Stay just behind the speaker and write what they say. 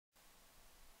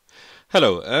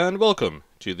Hello and welcome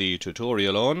to the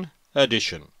tutorial on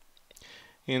addition.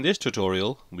 In this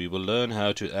tutorial we will learn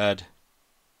how to add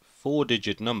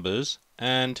 4-digit numbers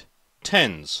and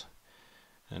tens,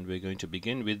 and we're going to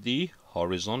begin with the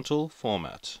horizontal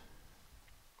format.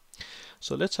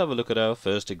 So let's have a look at our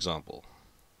first example.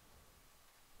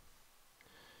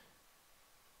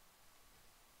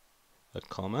 A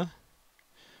comma.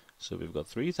 So we've got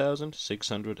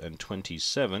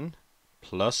 3,627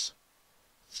 plus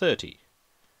 30.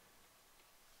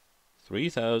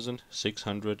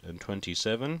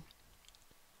 3,627,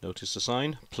 notice the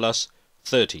sign, plus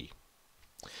 30.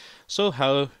 So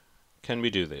how can we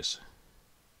do this?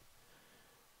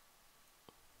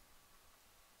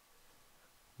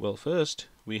 Well, first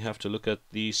we have to look at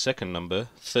the second number,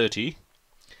 30,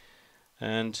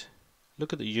 and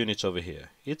look at the units over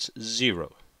here. It's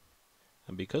 0.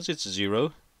 And because it's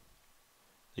 0,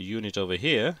 the unit over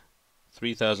here,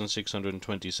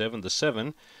 3,627, the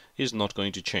 7, is not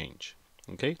going to change.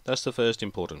 Okay, that's the first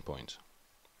important point.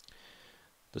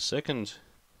 The second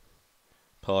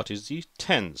part is the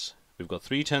tens. We've got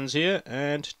 3 tens here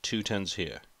and 2 tens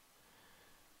here.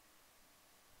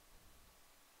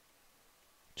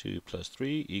 2 plus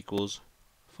 3 equals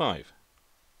 5.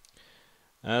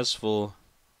 As for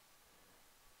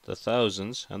the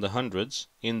thousands and the hundreds,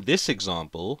 in this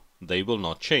example, they will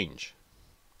not change.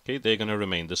 Okay, they're going to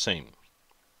remain the same.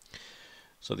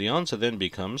 So the answer then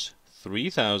becomes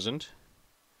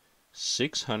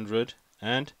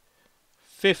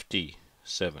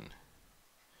 3,657.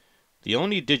 The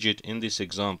only digit in this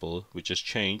example which has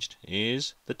changed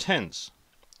is the tens.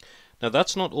 Now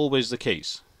that's not always the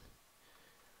case.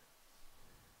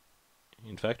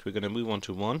 In fact, we're going to move on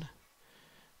to one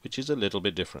which is a little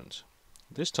bit different.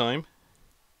 This time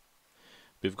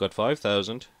we've got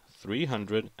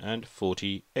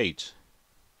 5,348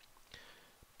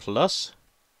 plus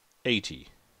 80.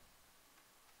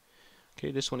 Okay,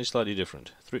 this one is slightly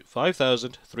different.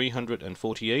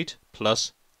 5,348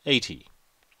 plus 80.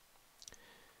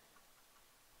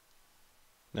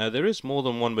 Now there is more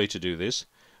than one way to do this.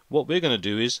 What we're going to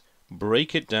do is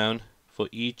break it down for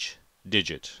each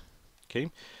digit.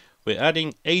 Okay, we're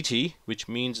adding 80, which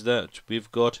means that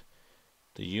we've got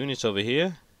the units over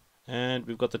here and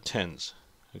we've got the tens.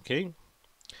 Okay,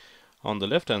 on the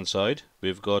left hand side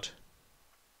we've got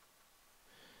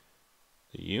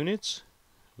the units,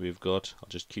 we've got, I'll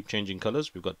just keep changing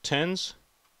colors, we've got tens,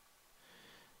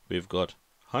 we've got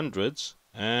hundreds,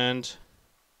 and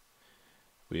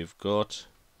we've got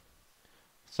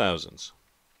thousands.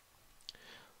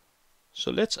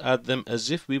 So let's add them as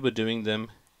if we were doing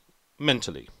them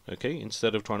mentally, okay,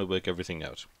 instead of trying to work everything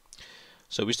out.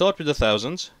 So we start with the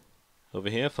thousands, over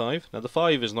here 5. Now the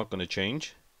 5 is not going to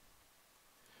change.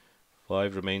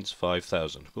 5 remains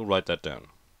 5,000. We'll write that down.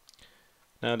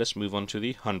 Now let's move on to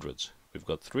the hundreds. We've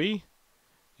got 3.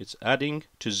 It's adding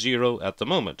to 0 at the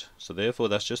moment, so therefore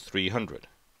that's just 300.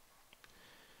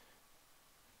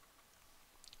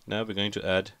 Now we're going to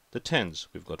add the tens.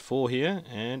 We've got 4 here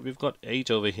and we've got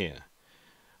 8 over here.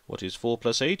 What is 4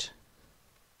 plus 8?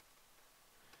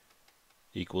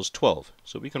 Equals 12.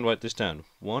 So we can write this down.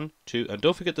 1, 2, and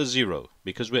don't forget the 0,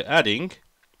 because we're adding,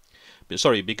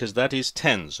 because that is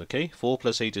tens, okay? 4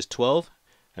 plus 8 is 12,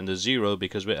 and the 0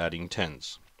 because we're adding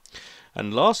tens.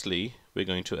 And lastly, we're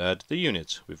going to add the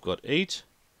units. We've got 8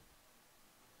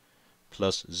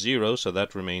 plus 0, so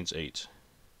that remains 8.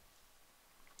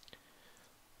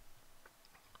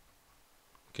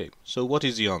 Okay, so what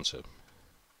is the answer?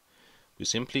 We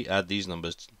simply add these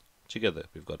numbers together.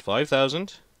 We've got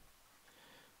 5,000.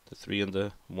 The 3 and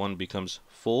the 1 becomes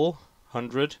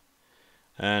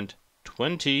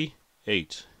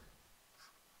 428.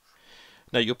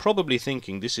 Now you're probably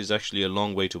thinking this is actually a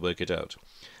long way to work it out.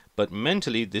 But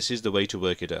mentally this is the way to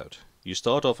work it out. You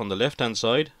start off on the left hand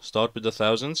side, start with the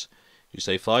thousands. You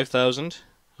say 5,000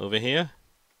 over here.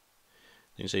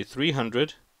 Then you say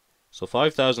 300. So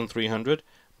 5,300,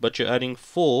 but you're adding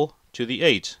 4 to the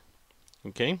 8.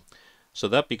 Okay? So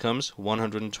that becomes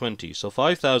 120. So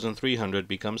 5,300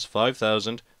 becomes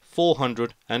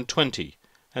 5,420.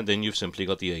 And then you've simply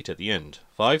got the 8 at the end.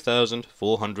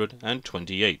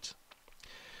 5,428.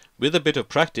 With a bit of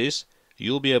practice,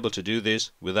 you'll be able to do this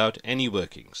without any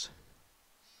workings.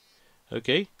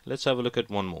 Okay, let's have a look at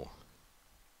one more.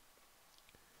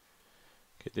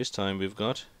 Okay, this time we've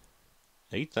got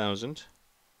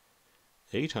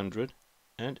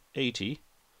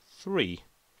 8,883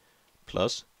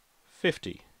 plus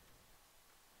 50.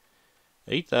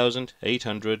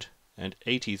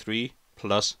 8,883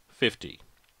 plus 50.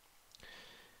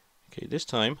 Okay, this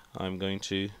time I'm going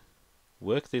to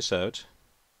work this out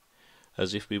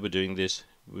as if we were doing this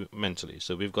mentally.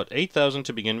 So we've got 8,000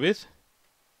 to begin with.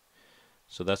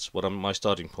 So that's what my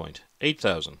starting point,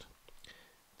 8,000.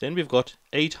 Then we've got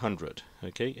 800,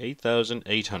 okay,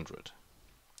 8,800.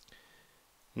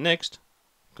 Next,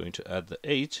 I'm going to add the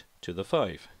 8 to the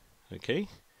 5, okay.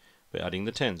 We're adding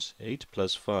the tens. 8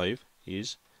 plus 5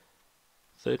 is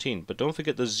 13, but don't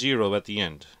forget the 0 at the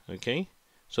end, okay.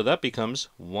 So that becomes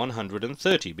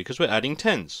 130 because we're adding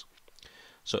tens.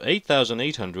 So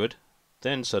 8,800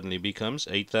 then suddenly becomes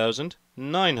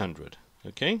 8,900,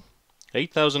 okay.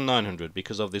 8,900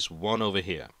 because of this 1 over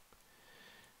here.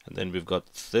 And then we've got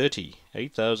 30,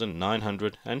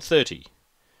 8,930.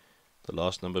 The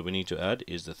last number we need to add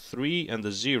is the 3 and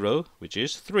the 0, which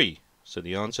is 3. So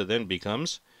the answer then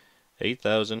becomes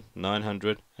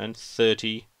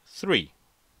 8,933.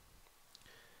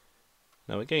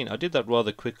 Now again, I did that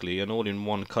rather quickly and all in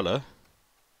one color.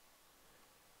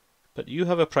 But you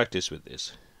have a practice with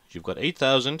this. You've got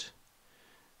 8,000,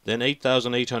 then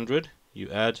 8,800. You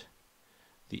add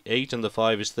the 8 and the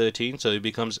 5 is 13, so it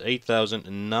becomes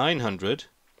 8,900.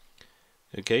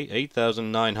 Okay,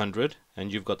 8,900,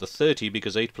 and you've got the 30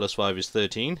 because 8 plus 5 is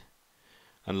 13.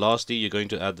 And lastly, you're going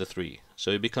to add the 3.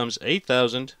 So it becomes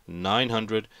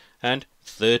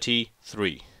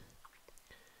 8,933.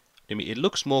 It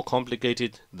looks more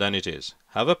complicated than it is.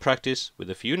 Have a practice with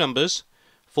a few numbers,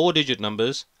 4-digit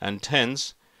numbers and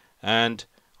tens, and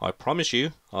I promise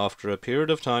you, after a period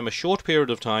of time, a short period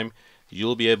of time,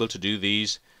 you'll be able to do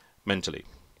these mentally.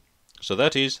 So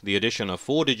that is the addition of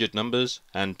 4-digit numbers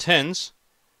and tens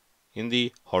in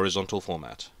the horizontal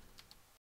format.